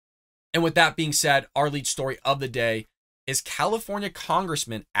And with that being said, our lead story of the day is California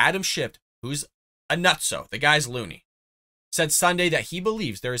Congressman Adam Schiff, who's a nutso, the guy's loony, said Sunday that he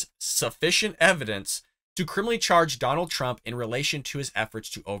believes there is sufficient evidence to criminally charge Donald Trump in relation to his efforts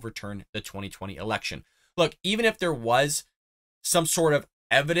to overturn the 2020 election. Look, even if there was some sort of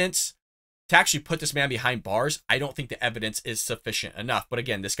evidence to actually put this man behind bars, I don't think the evidence is sufficient enough. But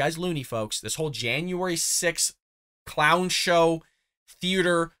again, this guy's loony, folks. This whole January 6th clown show,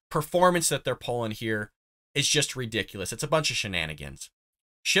 theater performance that they're pulling here is just ridiculous. It's a bunch of shenanigans.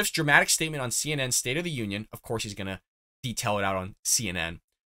 Schiff's dramatic statement on CNN's State of the Union, of course he's going to detail it out on CNN,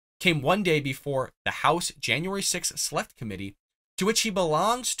 came one day before the House January 6th Select Committee, to which he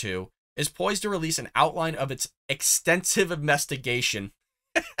belongs to, is poised to release an outline of its extensive investigation.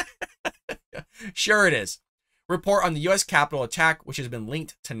 Sure it is. Report on the U.S. Capitol attack, which has been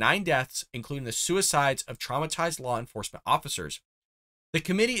linked to 9 deaths, including the suicides of traumatized law enforcement officers. The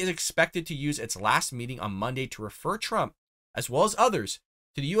committee is expected to use its last meeting on Monday to refer Trump, as well as others,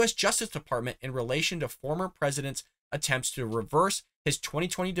 to the U.S. Justice Department in relation to former president's attempts to reverse his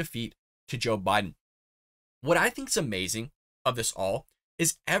 2020 defeat to Joe Biden. What I think is amazing of this all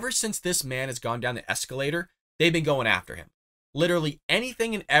is ever since this man has gone down the escalator, they've been going after him. Literally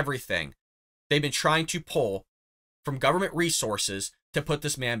anything and everything they've been trying to pull from government resources to put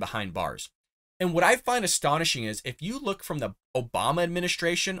this man behind bars. And what I find astonishing is if you look from the Obama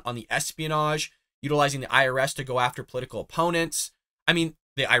administration on the espionage, utilizing the IRS to go after political opponents, I mean,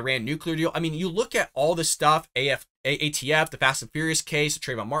 the Iran nuclear deal, I mean, you look at all this stuff, ATF, the Fast and Furious case, the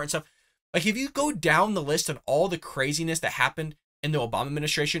Trayvon Martin stuff, like if you go down the list of all the craziness that happened in the Obama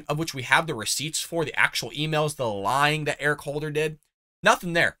administration, of which we have the receipts for, the actual emails, the lying that Eric Holder did,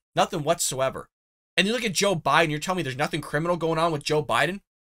 nothing there, nothing whatsoever. And you look at Joe Biden, you're telling me there's nothing criminal going on with Joe Biden?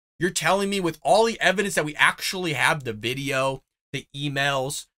 You're telling me with all the evidence that we actually have, the video, the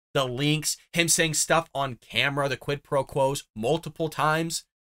emails, the links, him saying stuff on camera, the quid pro quos multiple times,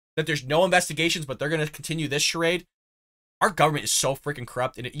 that there's no investigations, but they're going to continue this charade? Our government is so freaking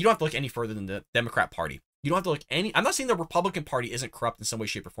corrupt, and you don't have to look any further than the Democrat Party. You don't have to look any, I'm not saying the Republican Party isn't corrupt in some way,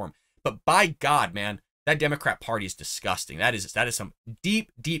 shape, or form, but by God, man, that Democrat Party is disgusting. That is some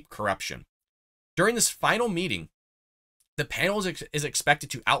deep, deep corruption. During this final meeting, the panel is expected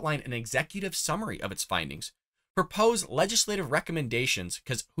to outline an executive summary of its findings, propose legislative recommendations,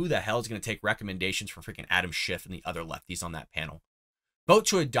 because who the hell is going to take recommendations from freaking Adam Schiff and the other lefties on that panel, vote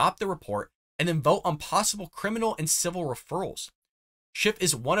to adopt the report, and then vote on possible criminal and civil referrals. Schiff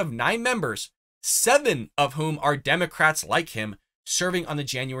is one of 9 members, 7 of whom are Democrats like him, serving on the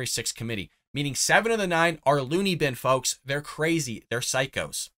January 6th committee, meaning 7 of the 9 are loony bin folks. They're crazy. They're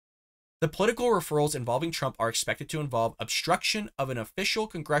psychos. The political referrals involving Trump are expected to involve obstruction of an official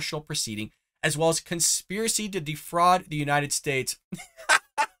congressional proceeding, as well as conspiracy to defraud the United States.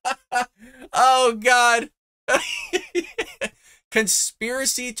 Oh, God.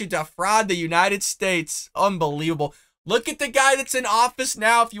 Conspiracy to defraud the United States. Unbelievable. Look at the guy that's in office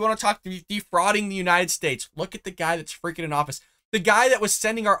now. If you want to talk defrauding the United States, look at the guy that's freaking in office. The guy that was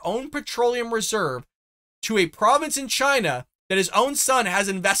sending our own petroleum reserve to a province in China that his own son has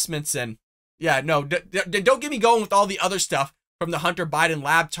investments in. Yeah, no, don't get me going with all the other stuff from the Hunter Biden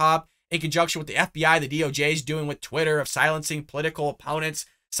laptop in conjunction with the FBI, the DOJ is doing with Twitter of silencing political opponents,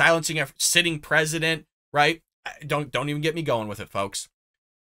 silencing a sitting president, right? Don't even get me going with it, folks.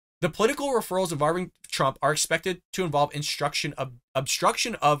 The political referrals involving Trump are expected to involve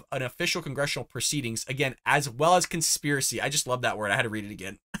obstruction of an official congressional proceedings, again, as well as conspiracy. I just love that word. I had to read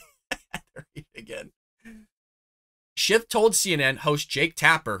it again. Schiff told CNN host Jake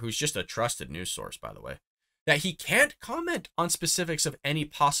Tapper, who's just a trusted news source, by the way, that he can't comment on specifics of any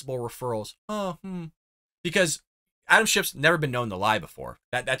possible referrals. Because Adam Schiff's never been known to lie before.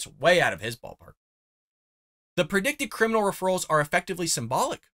 That's way out of his ballpark. The predicted criminal referrals are effectively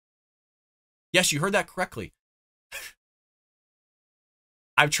symbolic. Yes, you heard that correctly.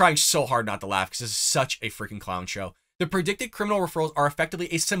 I'm trying so hard not to laugh because this is such a freaking clown show. The predicted criminal referrals are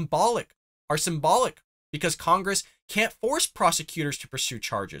effectively symbolic because Congress can't force prosecutors to pursue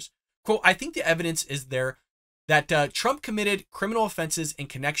charges. Quote, I think the evidence is there that Trump committed criminal offenses in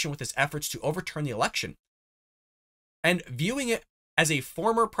connection with his efforts to overturn the election. And viewing it as a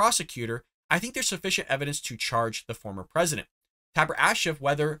former prosecutor, I think there's sufficient evidence to charge the former president. Tapper asked Schiff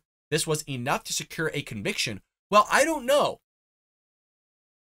whether this was enough to secure a conviction. Well, I don't know.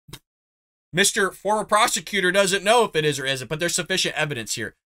 Mr. Former Prosecutor doesn't know if it is or isn't, but there's sufficient evidence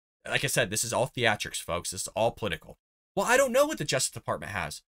here. Like I said, this is all theatrics, folks. This is all political. Well, I don't know what the Justice Department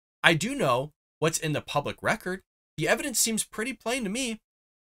has. I do know what's in the public record. The evidence seems pretty plain to me,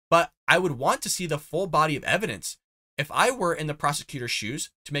 but I would want to see the full body of evidence if I were in the prosecutor's shoes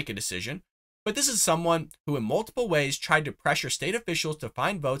to make a decision, but this is someone who in multiple ways tried to pressure state officials to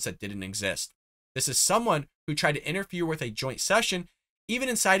find votes that didn't exist. This is someone who tried to interfere with a joint session, even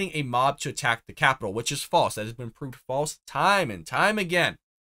inciting a mob to attack the Capitol, which is false. That has been proved false time and time again,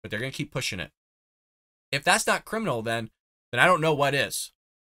 but they're going to keep pushing it. If that's not criminal, then I don't know what is.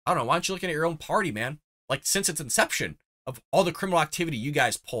 I don't know. Why don't you look at your own party, man? Like, since its inception of all the criminal activity you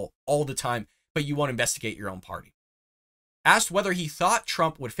guys pull all the time, but you won't investigate your own party. Asked whether he thought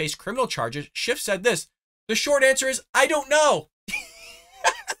Trump would face criminal charges, Schiff said this: the short answer is, I don't know.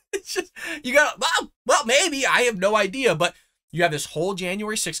 It's just, you got, well, maybe, I have no idea, but you have this whole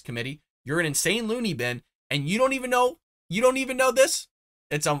January 6th committee, you're an insane loony bin, and you don't even know this?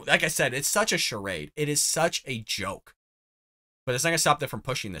 It's, like I said, it's such a charade. It is such a joke. But it's not going to stop them from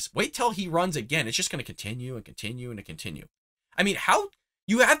pushing this. Wait till he runs again. It's just going to continue and continue and continue. I mean, how,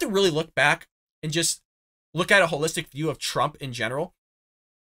 you have to really look back and just look at a holistic view of Trump in general.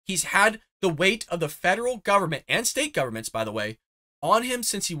 He's had the weight of the federal government and state governments, by the way, on him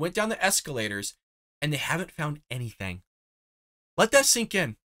since he went down the escalators, and they haven't found anything. Let that sink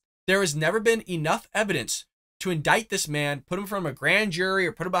in. There has never been enough evidence to indict this man, put him in front of a grand jury,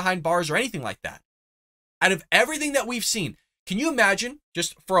 or put him behind bars or anything like that. Out of everything that we've seen, can you imagine,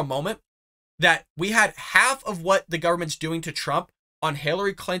 just for a moment, that we had half of what the government's doing to Trump on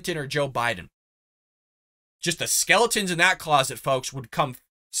Hillary Clinton or Joe Biden? Just the skeletons in that closet, folks, would come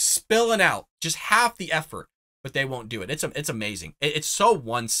spilling out. Just half the effort, but they won't do it. It's amazing. It's so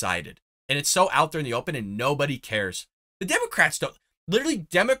one-sided, and it's so out there in the open, and nobody cares. The Democrats don't. Literally,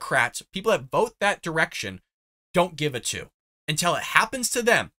 Democrats, people that vote that direction, don't give a two until it happens to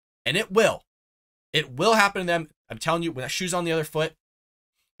them, and it will. It will happen to them. I'm telling you, when that shoe's on the other foot,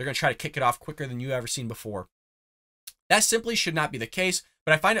 they're going to try to kick it off quicker than you've ever seen before. That simply should not be the case,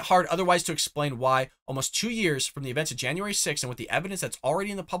 but I find it hard otherwise to explain why, almost 2 years from the events of January 6th and with the evidence that's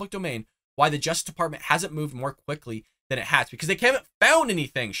already in the public domain, why the Justice Department hasn't moved more quickly than it has. Because they haven't found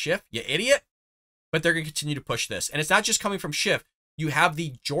anything, Schiff, you idiot. But they're going to continue to push this. And it's not just coming from Schiff. You have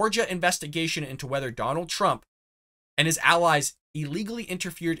the Georgia investigation into whether Donald Trump and his allies illegally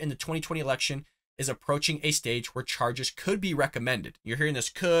interfered in the 2020 election is approaching a stage where charges could be recommended. You're hearing this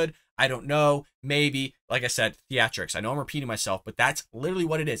could, I don't know, maybe. Like I said, theatrics. I know I'm repeating myself, but that's literally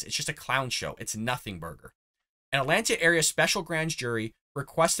what it is. It's just a clown show. It's nothing burger. An Atlanta area special grand jury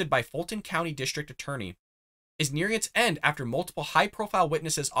requested by Fulton County District Attorney is nearing its end after multiple high-profile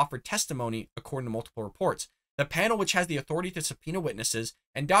witnesses offered testimony, according to multiple reports. The panel, which has the authority to subpoena witnesses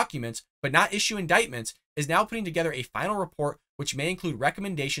and documents, but not issue indictments, is now putting together a final report which may include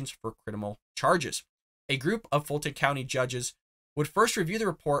recommendations for criminal charges. A group of Fulton County judges would first review the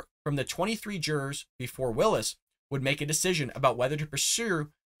report from the 23 jurors before Willis would make a decision about whether to pursue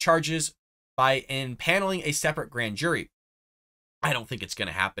charges by impaneling a separate grand jury. I don't think it's going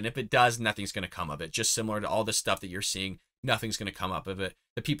to happen. If it does, nothing's going to come of it. Just similar to all this stuff that you're seeing, nothing's going to come up of it.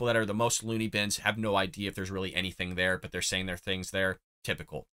 The people that are the most loony bins have no idea if there's really anything there, but they're saying there are things there.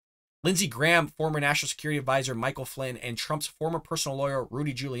 Typical. Lindsey Graham, former National Security Advisor Michael Flynn, and Trump's former personal lawyer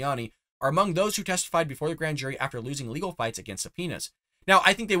Rudy Giuliani are among those who testified before the grand jury after losing legal fights against subpoenas. Now,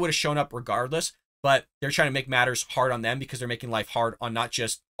 I think they would have shown up regardless, but they're trying to make matters hard on them because they're making life hard on not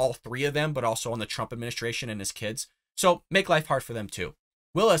just all three of them, but also on the Trump administration and his kids. So make life hard for them too.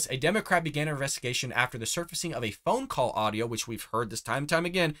 Willis, a Democrat, began an investigation after the surfacing of a phone call audio, which we've heard this time and time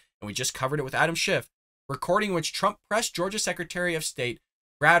again, and we just covered it with Adam Schiff, recording which Trump pressed Georgia Secretary of State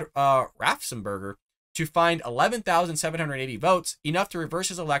Brad Raffensperger to find 11,780 votes, enough to reverse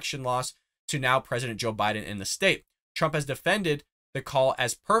his election loss to now President Joe Biden in the state. Trump has defended the call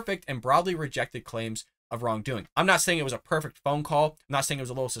as perfect and broadly rejected claims of wrongdoing. I'm not saying it was a perfect phone call. I'm not saying it was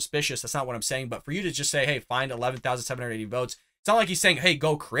a little suspicious. That's not what I'm saying. But for you to just say, hey, find 11,780 votes, it's not like he's saying, hey,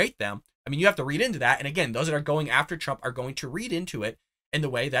 go create them. I mean, you have to read into that. And again, those that are going after Trump are going to read into it in the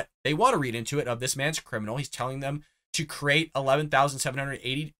way that they want to read into it of this man's criminal. He's telling them to create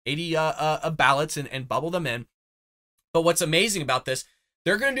 11,780 ballots and bubble them in. But what's amazing about this,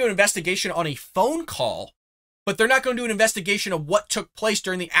 they're going to do an investigation on a phone call, but they're not going to do an investigation of what took place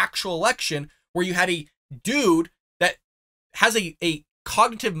during the actual election where you had a dude that has a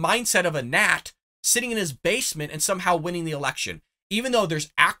cognitive mindset of a gnat sitting in his basement and somehow winning the election. Even though there's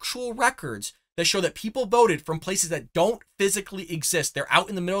actual records that show that people voted from places that don't physically exist. They're out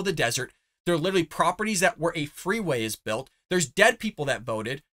in the middle of the desert. They're literally properties that where a freeway is built. There's dead people that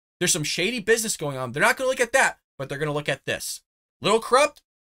voted. There's some shady business going on. They're not going to look at that, but they're going to look at this. Little corrupt?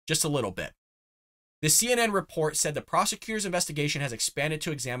 Just a little bit. The CNN report said the prosecutor's investigation has expanded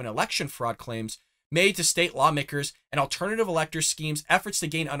to examine election fraud claims made to state lawmakers and alternative electors' schemes, efforts to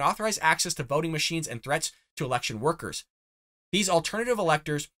gain unauthorized access to voting machines, and threats to election workers. These alternative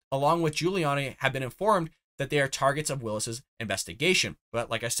electors, along with Giuliani, have been informed that they are targets of Willis's investigation. But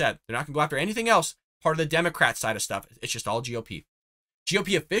like I said, they're not going to go after anything else, part of the Democrat side of stuff. It's just all GOP.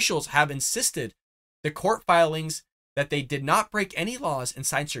 GOP officials have insisted the court filings that they did not break any laws and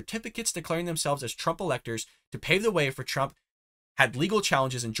signed certificates declaring themselves as Trump electors to pave the way for Trump had legal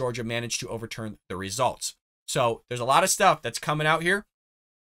challenges in Georgia managed to overturn the results. So there's a lot of stuff that's coming out here.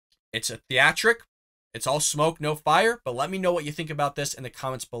 It's a theatric. It's all smoke, no fire. But let me know what you think about this in the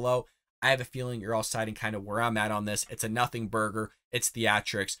comments below. I have a feeling you're all siding kind of where I'm at on this. It's a nothing burger. It's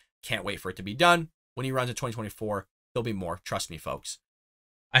theatrics. Can't wait for it to be done. When he runs in 2024, there'll be more. Trust me, folks.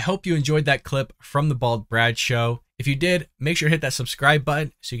 I hope you enjoyed that clip from the Bald Brad Show. If you did, make sure to hit that subscribe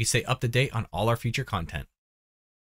button so you can stay up to date on all our future content.